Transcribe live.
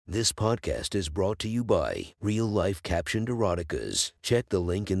This podcast is brought to you by Real Life Captioned Eroticas. Check the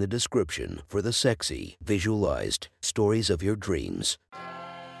link in the description for the sexy, visualized stories of your dreams.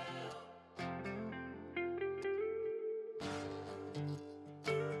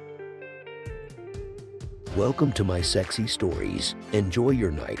 Welcome to my sexy stories. Enjoy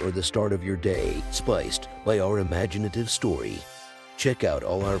your night or the start of your day, spiced by our imaginative story. Check out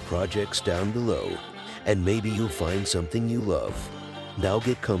all our projects down below, and maybe you'll find something you love. Now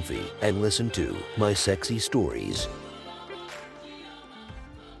get comfy and listen to my sexy stories.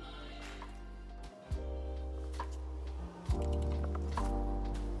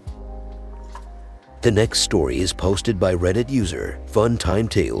 The next story is posted by Reddit user Fun Time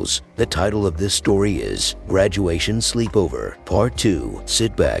Tales. The title of this story is Graduation Sleepover, Part 2.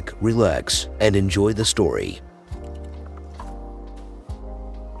 Sit back, relax, and enjoy the story.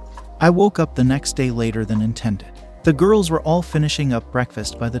 I woke up the next day later than intended. The girls were all finishing up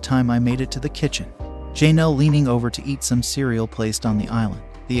breakfast by the time I made it to the kitchen. Janelle leaning over to eat some cereal placed on the island,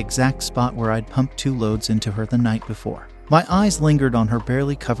 the exact spot where I'd pumped 2 loads into her the night before. My eyes lingered on her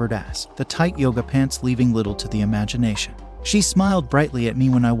barely covered ass, the tight yoga pants leaving little to the imagination. She smiled brightly at me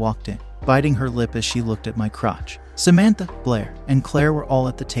when I walked in, biting her lip as she looked at my crotch. Samantha, Blair, and Claire were all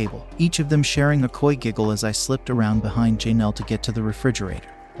at the table, each of them sharing a coy giggle as I slipped around behind Janelle to get to the refrigerator.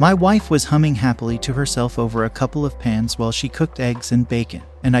 My wife was humming happily to herself over a couple of pans while she cooked eggs and bacon,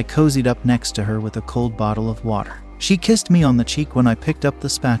 and I cozied up next to her with a cold bottle of water. She kissed me on the cheek when I picked up the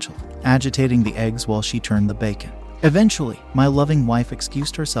spatula, agitating the eggs while she turned the bacon. Eventually, my loving wife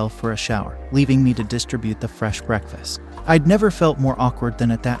excused herself for a shower, leaving me to distribute the fresh breakfast. I'd never felt more awkward than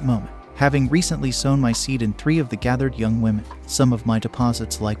at that moment, having recently sown my seed in 3 of the gathered young women, some of my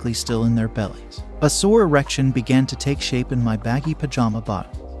deposits likely still in their bellies. A sore erection began to take shape in my baggy pajama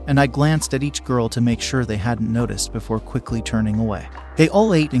bottom, and I glanced at each girl to make sure they hadn't noticed before quickly turning away. They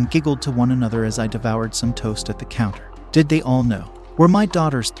all ate and giggled to one another as I devoured some toast at the counter. Did they all know? Were my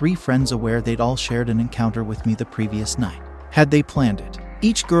daughter's 3 friends aware they'd all shared an encounter with me the previous night? Had they planned it?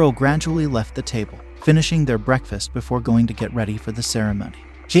 Each girl gradually left the table, finishing their breakfast before going to get ready for the ceremony.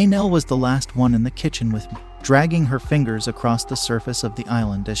 Janelle was the last one in the kitchen with me, dragging her fingers across the surface of the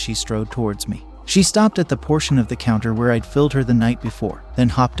island as she strode towards me. She stopped at the portion of the counter where I'd filled her the night before, then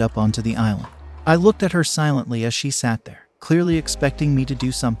hopped up onto the island. I looked at her silently as she sat there, clearly expecting me to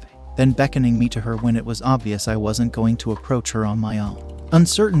do something, then beckoning me to her when it was obvious I wasn't going to approach her on my own.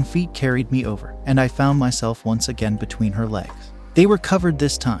 Uncertain feet carried me over, and I found myself once again between her legs. They were covered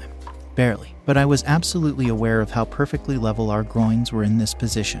this time. Barely, but I was absolutely aware of how perfectly level our groins were in this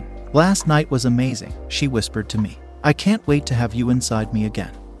position. "Last night was amazing," she whispered to me. "I can't wait to have you inside me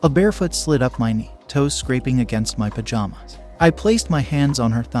again." A barefoot slid up my knee, toes scraping against my pajamas. I placed my hands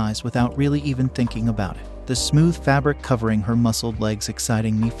on her thighs without really even thinking about it, the smooth fabric covering her muscled legs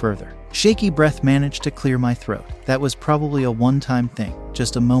exciting me further. Shaky breath managed to clear my throat. That was probably a one-time thing,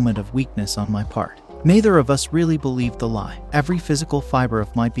 just a moment of weakness on my part. Neither of us really believed the lie, every physical fiber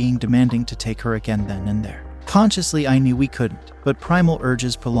of my being demanding to take her again then and there. Consciously I knew we couldn't, but primal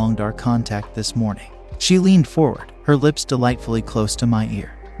urges prolonged our contact this morning. She leaned forward, her lips delightfully close to my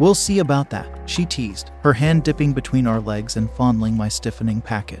ear. "We'll see about that," she teased, her hand dipping between our legs and fondling my stiffening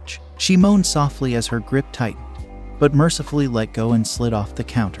package. She moaned softly as her grip tightened, but mercifully let go and slid off the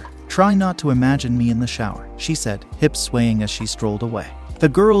counter. "Try not to imagine me in the shower," she said, hips swaying as she strolled away. The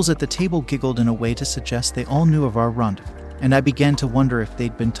girls at the table giggled in a way to suggest they all knew of our rendezvous, and I began to wonder if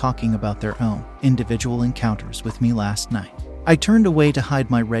they'd been talking about their own individual encounters with me last night. I turned away to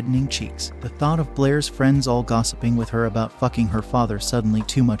hide my reddening cheeks, the thought of Blair's friends all gossiping with her about fucking her father suddenly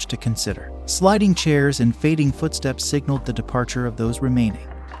too much to consider. Sliding chairs and fading footsteps signaled the departure of those remaining,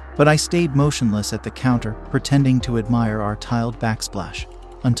 but I stayed motionless at the counter, pretending to admire our tiled backsplash,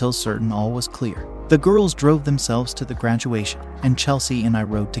 until certain all was clear. The girls drove themselves to the graduation, and Chelsea and I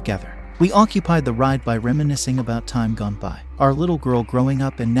rode together. We occupied the ride by reminiscing about time gone by, our little girl growing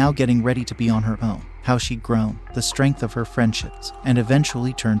up and now getting ready to be on her own, how she'd grown, the strength of her friendships, and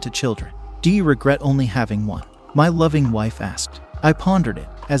eventually turned to children. "Do you regret only having one?" my loving wife asked. I pondered it,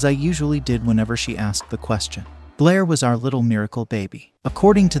 as I usually did whenever she asked the question. Blair was our little miracle baby.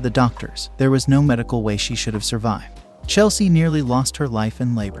 According to the doctors, there was no medical way she should have survived. Chelsea nearly lost her life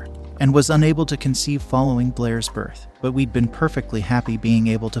in labor, and was unable to conceive following Blair's birth, but we'd been perfectly happy being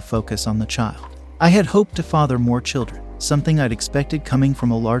able to focus on the child. I had hoped to father more children, something I'd expected coming from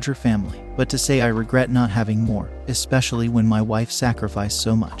a larger family, but to say I regret not having more, especially when my wife sacrificed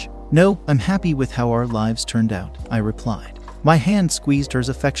so much. "No, I'm happy with how our lives turned out," I replied. My hand squeezed hers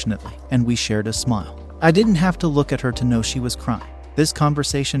affectionately, and we shared a smile. I didn't have to look at her to know she was crying. This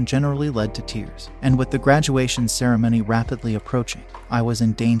conversation generally led to tears, and with the graduation ceremony rapidly approaching, I was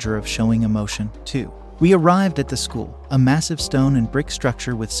in danger of showing emotion, too. We arrived at the school, a massive stone and brick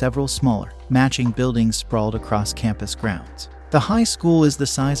structure with several smaller, matching buildings sprawled across campus grounds. The high school is the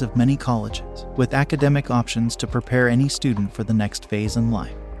size of many colleges, with academic options to prepare any student for the next phase in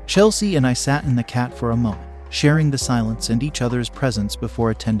life. Chelsea and I sat in the cat for a moment, sharing the silence and each other's presence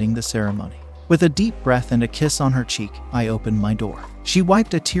before attending the ceremony. With a deep breath and a kiss on her cheek, I opened my door. She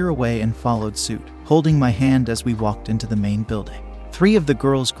wiped a tear away and followed suit, holding my hand as we walked into the main building. 3 of the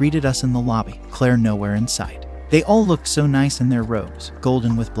girls greeted us in the lobby, Claire nowhere in sight. They all looked so nice in their robes,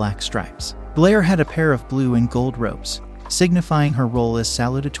 golden with black stripes. Blair had a pair of blue and gold robes, signifying her role as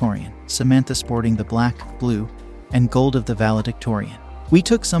salutatorian, Samantha sporting the black, blue, and gold of the valedictorian. We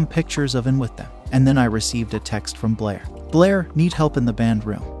took some pictures of and with them, and then I received a text from Blair. Blair, need help in the band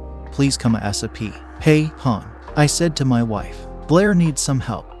room. Please come ASAP. Hey, hon, I said to my wife. Blair needs some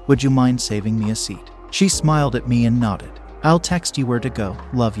help. Would you mind saving me a seat? She smiled at me and nodded. I'll text you where to go.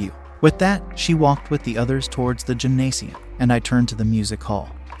 Love you. With that, she walked with the others towards the gymnasium, and I turned to the music hall.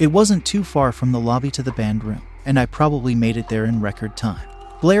 It wasn't too far from the lobby to the band room, and I probably made it there in record time.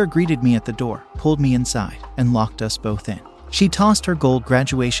 Blair greeted me at the door, pulled me inside, and locked us both in. She tossed her gold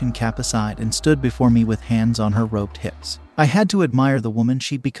graduation cap aside and stood before me with hands on her robed hips. I had to admire the woman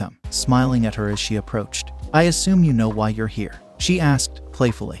she'd become, smiling at her as she approached. I assume you know why you're here, she asked,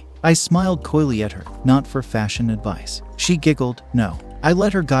 playfully. I smiled coyly at her, not for fashion advice. She giggled, no. I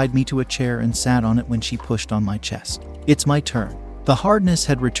let her guide me to a chair and sat on it when she pushed on my chest. It's my turn. The hardness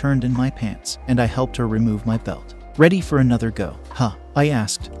had returned in my pants, and I helped her remove my belt. Ready for another go, huh? I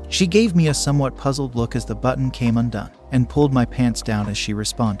asked. She gave me a somewhat puzzled look as the button came undone, and pulled my pants down as she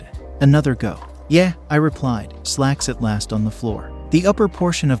responded. Another go. Yeah, I replied, slacks at last on the floor. The upper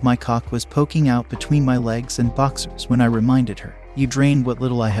portion of my cock was poking out between my legs and boxers when I reminded her, you drained what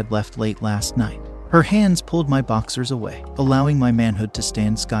little I had left late last night. Her hands pulled my boxers away, allowing my manhood to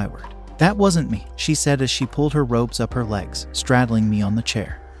stand skyward. That wasn't me, she said as she pulled her robes up her legs, straddling me on the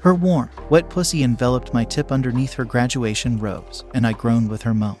chair. Her warm, wet pussy enveloped my tip underneath her graduation robes, and I groaned with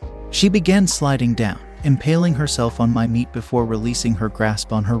her moan. She began sliding down, impaling herself on my meat before releasing her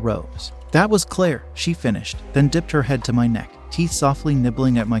grasp on her robes. That was Claire, she finished, then dipped her head to my neck, teeth softly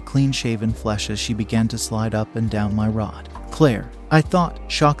nibbling at my clean-shaven flesh as she began to slide up and down my rod. Claire, I thought,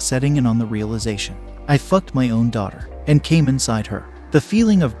 shock setting in on the realization. I fucked my own daughter, and came inside her. The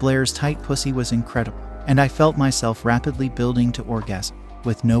feeling of Blair's tight pussy was incredible, and I felt myself rapidly building to orgasm,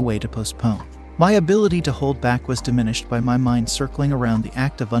 with no way to postpone. My ability to hold back was diminished by my mind circling around the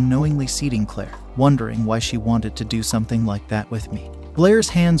act of unknowingly seating Claire, wondering why she wanted to do something like that with me. Blair's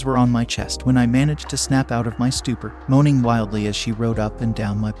hands were on my chest when I managed to snap out of my stupor, moaning wildly as she rode up and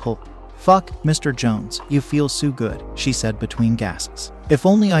down my pole. Fuck, Mr. Jones, you feel so good, she said between gasps. If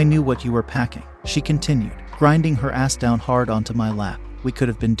only I knew what you were packing, she continued, grinding her ass down hard onto my lap. We could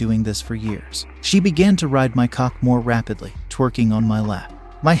have been doing this for years. She began to ride my cock more rapidly, twerking on my lap.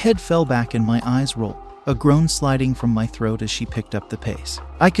 My head fell back and my eyes rolled, a groan sliding from my throat as she picked up the pace.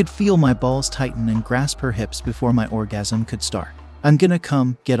 I could feel my balls tighten and grasp her hips before my orgasm could start. I'm gonna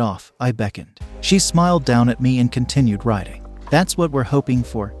come, get off, I beckoned. She smiled down at me and continued riding. That's what we're hoping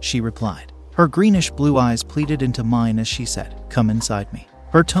for, she replied. Her greenish blue eyes pleaded into mine as she said, come inside me.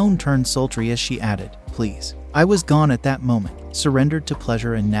 Her tone turned sultry as she added, please. I was gone at that moment, surrendered to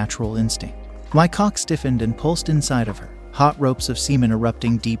pleasure and natural instinct. My cock stiffened and pulsed inside of her, hot ropes of semen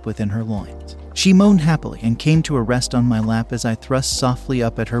erupting deep within her loins. She moaned happily and came to a rest on my lap as I thrust softly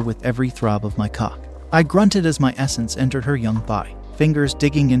up at her with every throb of my cock. I grunted as my essence entered her young body, fingers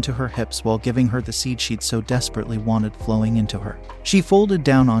digging into her hips while giving her the seed she'd so desperately wanted flowing into her. She folded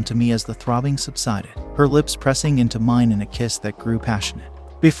down onto me as the throbbing subsided, her lips pressing into mine in a kiss that grew passionate.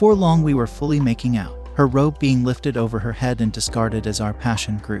 Before long we were fully making out, her robe being lifted over her head and discarded as our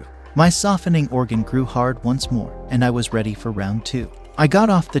passion grew. My softening organ grew hard once more, and I was ready for round 2. I got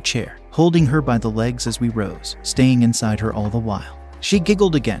off the chair, holding her by the legs as we rose, staying inside her all the while. She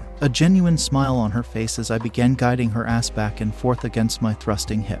giggled again, a genuine smile on her face as I began guiding her ass back and forth against my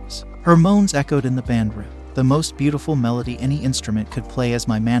thrusting hips. Her moans echoed in the band room, the most beautiful melody any instrument could play as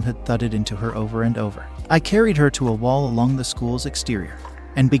my manhood thudded into her over and over. I carried her to a wall along the school's exterior,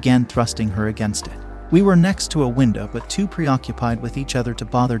 and began thrusting her against it. We were next to a window but too preoccupied with each other to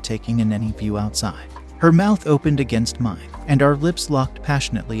bother taking in any view outside. Her mouth opened against mine, and our lips locked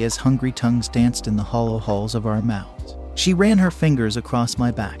passionately as hungry tongues danced in the hollow halls of our mouths. She ran her fingers across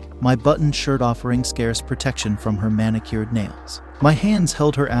my back, my buttoned shirt offering scarce protection from her manicured nails. My hands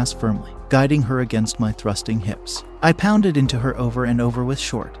held her ass firmly, guiding her against my thrusting hips. I pounded into her over and over with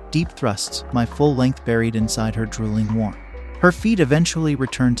short, deep thrusts, my full length buried inside her drooling warm. Her feet eventually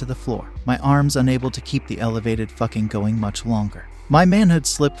returned to the floor, my arms unable to keep the elevated fucking going much longer. My manhood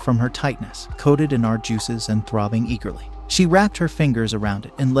slipped from her tightness, coated in our juices and throbbing eagerly. She wrapped her fingers around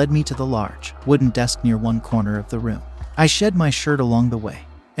it and led me to the large, wooden desk near one corner of the room. I shed my shirt along the way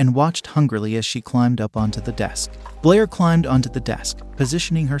and watched hungrily as she climbed up onto the desk. Blair climbed onto the desk,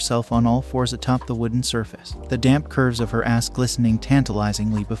 positioning herself on all fours atop the wooden surface, the damp curves of her ass glistening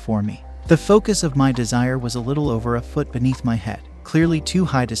tantalizingly before me. The focus of my desire was a little over a foot beneath my head, clearly too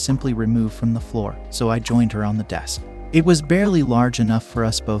high to simply remove from the floor, so I joined her on the desk. It was barely large enough for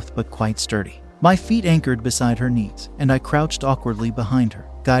us both, but quite sturdy. My feet anchored beside her knees, and I crouched awkwardly behind her,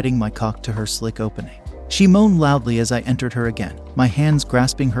 guiding my cock to her slick opening. She moaned loudly as I entered her again, my hands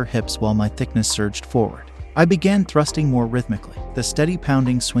grasping her hips while my thickness surged forward. I began thrusting more rhythmically, the steady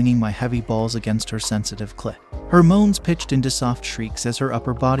pounding swinging my heavy balls against her sensitive clit. Her moans pitched into soft shrieks as her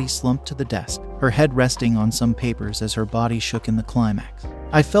upper body slumped to the desk, her head resting on some papers as her body shook in the climax.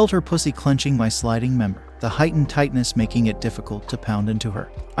 I felt her pussy clenching my sliding member, the heightened tightness making it difficult to pound into her.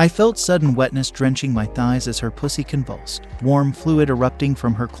 I felt sudden wetness drenching my thighs as her pussy convulsed, warm fluid erupting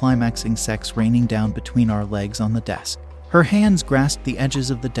from her climaxing sex raining down between our legs on the desk. Her hands grasped the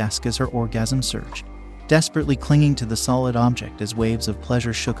edges of the desk as her orgasm surged, desperately clinging to the solid object as waves of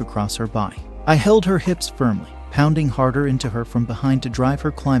pleasure shook across her body. I held her hips firmly, pounding harder into her from behind to drive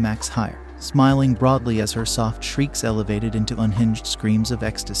her climax higher, smiling broadly as her soft shrieks elevated into unhinged screams of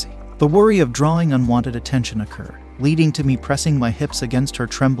ecstasy. The worry of drawing unwanted attention occurred, leading to me pressing my hips against her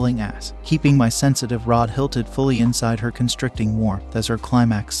trembling ass, keeping my sensitive rod hilted fully inside her constricting warmth as her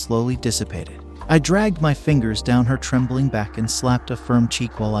climax slowly dissipated. I dragged my fingers down her trembling back and slapped a firm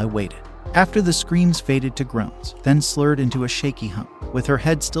cheek while I waited. After the screams faded to groans, then slurred into a shaky hump, with her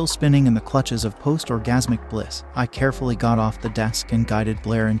head still spinning in the clutches of post-orgasmic bliss, I carefully got off the desk and guided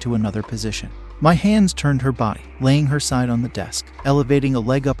Blair into another position. My hands turned her body, laying her side on the desk, elevating a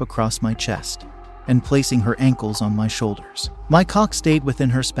leg up across my chest, and placing her ankles on my shoulders. My cock stayed within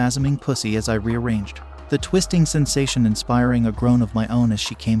her spasming pussy as I rearranged her, the twisting sensation inspiring a groan of my own as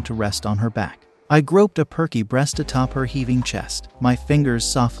she came to rest on her back. I groped a perky breast atop her heaving chest, my fingers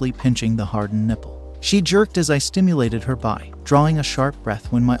softly pinching the hardened nipple. She jerked as I stimulated her body, drawing a sharp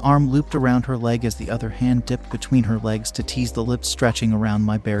breath when my arm looped around her leg as the other hand dipped between her legs to tease the lips stretching around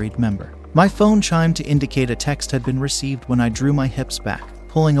my buried member. My phone chimed to indicate a text had been received when I drew my hips back,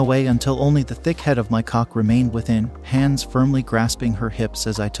 pulling away until only the thick head of my cock remained within, hands firmly grasping her hips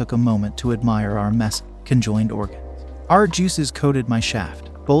as I took a moment to admire our messy, conjoined organs. Our juices coated my shaft,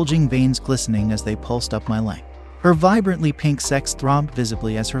 bulging veins glistening as they pulsed up my length. Her vibrantly pink sex throbbed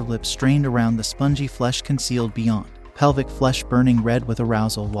visibly as her lips strained around the spongy flesh concealed beyond, pelvic flesh burning red with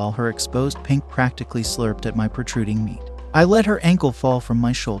arousal while her exposed pink practically slurped at my protruding meat. I let her ankle fall from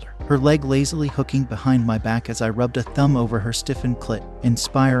my shoulder, her leg lazily hooking behind my back as I rubbed a thumb over her stiffened clit,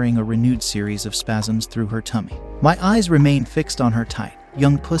 inspiring a renewed series of spasms through her tummy. My eyes remained fixed on her tight,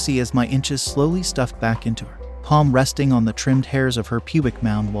 young pussy as my inches slowly stuffed back into her, palm resting on the trimmed hairs of her pubic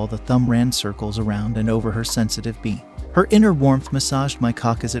mound while the thumb ran circles around and over her sensitive beam. Her inner warmth massaged my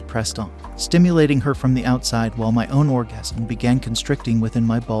cock as it pressed on, stimulating her from the outside while my own orgasm began constricting within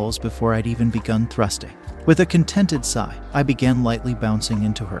my balls before I'd even begun thrusting. With a contented sigh, I began lightly bouncing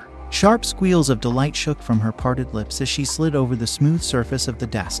into her. Sharp squeals of delight shook from her parted lips as she slid over the smooth surface of the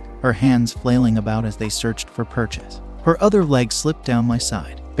desk, her hands flailing about as they searched for purchase. Her other leg slipped down my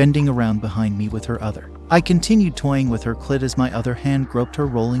side, bending around behind me with her other. I continued toying with her clit as my other hand groped her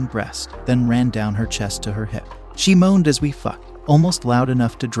rolling breast, then ran down her chest to her hip. She moaned as we fucked, almost loud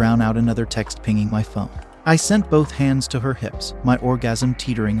enough to drown out another text pinging my phone. I sent both hands to her hips, my orgasm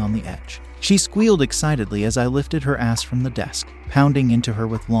teetering on the edge. She squealed excitedly as I lifted her ass from the desk, pounding into her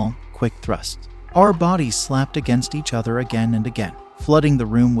with long, quick thrusts. Our bodies slapped against each other again and again, flooding the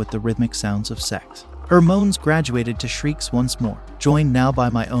room with the rhythmic sounds of sex. Her moans graduated to shrieks once more, joined now by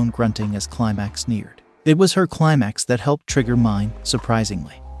my own grunting as climax neared. It was her climax that helped trigger mine,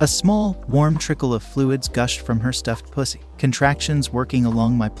 surprisingly. A small, warm trickle of fluids gushed from her stuffed pussy, contractions working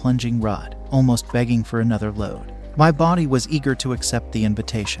along my plunging rod, almost begging for another load. My body was eager to accept the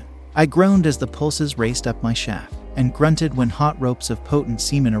invitation. I groaned as the pulses raced up my shaft, and grunted when hot ropes of potent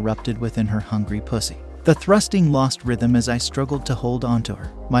semen erupted within her hungry pussy. The thrusting lost rhythm as I struggled to hold onto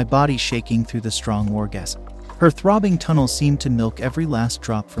her, my body shaking through the strong orgasm. Her throbbing tunnel seemed to milk every last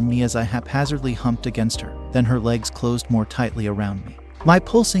drop from me as I haphazardly humped against her, then her legs closed more tightly around me. My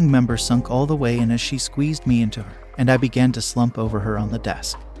pulsing member sunk all the way in as she squeezed me into her, and I began to slump over her on the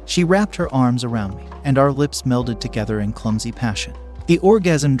desk. She wrapped her arms around me, and our lips melded together in clumsy passion. The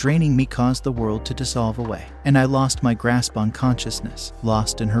orgasm draining me caused the world to dissolve away, and I lost my grasp on consciousness,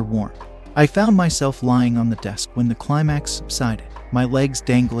 lost in her warmth. I found myself lying on the desk when the climax subsided, my legs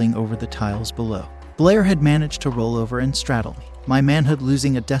dangling over the tiles below. Blair had managed to roll over and straddle me, my manhood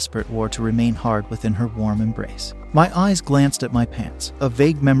losing a desperate war to remain hard within her warm embrace. My eyes glanced at my pants, a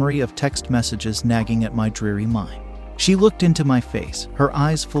vague memory of text messages nagging at my dreary mind. She looked into my face, her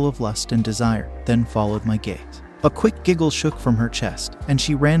eyes full of lust and desire, then followed my gaze. A quick giggle shook from her chest, and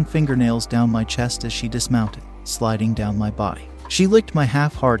she ran fingernails down my chest as she dismounted, sliding down my body. She licked my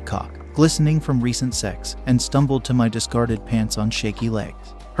half-hard cock, glistening from recent sex, and stumbled to my discarded pants on shaky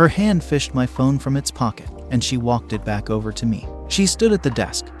legs. Her hand fished my phone from its pocket, and she walked it back over to me. She stood at the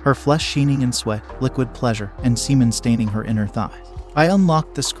desk, her flesh sheening in sweat, liquid pleasure, and semen staining her inner thighs. I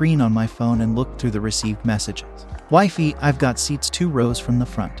unlocked the screen on my phone and looked through the received messages. "Wifey, I've got seats 2 rows from the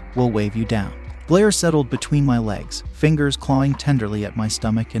front. We'll wave you down." Blair settled between my legs, fingers clawing tenderly at my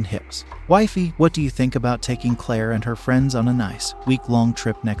stomach and hips. "Wifey, what do you think about taking Claire and her friends on a nice, week-long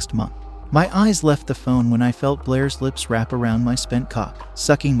trip next month?" My eyes left the phone when I felt Blair's lips wrap around my spent cock,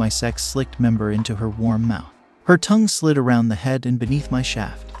 sucking my sex-slicked member into her warm mouth. Her tongue slid around the head and beneath my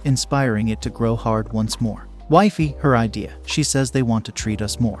shaft, inspiring it to grow hard once more. "Wifey, her idea. She says they want to treat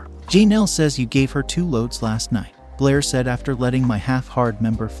us more. Janelle says you gave her 2 loads last night," Blair said after letting my half-hard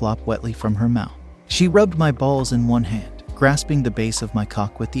member flop wetly from her mouth. She rubbed my balls in one hand, grasping the base of my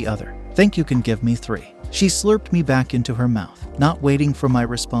cock with the other. "Think you can give me 3. She slurped me back into her mouth, not waiting for my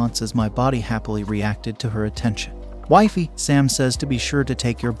response as my body happily reacted to her attention. "Wifey, Sam says to be sure to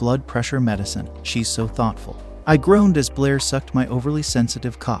take your blood pressure medicine. She's so thoughtful." I groaned as Blair sucked my overly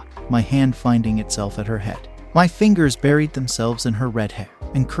sensitive cock, my hand finding itself at her head. My fingers buried themselves in her red hair,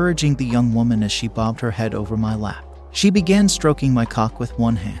 encouraging the young woman as she bobbed her head over my lap. She began stroking my cock with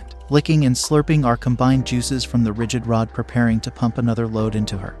one hand, licking and slurping our combined juices from the rigid rod, preparing to pump another load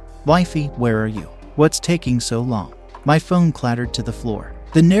into her. "Wifey, where are you? What's taking so long?" My phone clattered to the floor.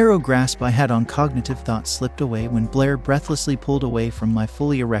 The narrow grasp I had on cognitive thought slipped away when Blair breathlessly pulled away from my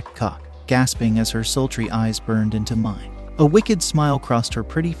fully erect cock, gasping as her sultry eyes burned into mine. A wicked smile crossed her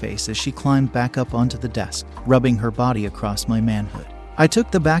pretty face as she climbed back up onto the desk, rubbing her body across my manhood. I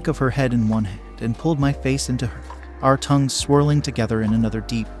took the back of her head in one hand and pulled my face into her, our tongues swirling together in another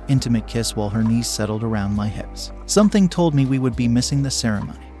deep, intimate kiss while her knees settled around my hips. Something told me we would be missing the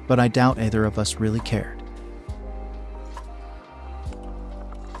ceremony, but I doubt either of us really cared.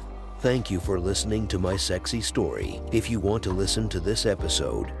 Thank you for listening to my sexy story. If you want to listen to this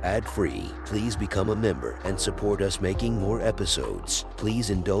episode ad-free, please become a member and support us making more episodes. Please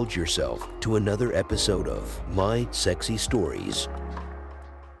indulge yourself to another episode of My Sexy Stories.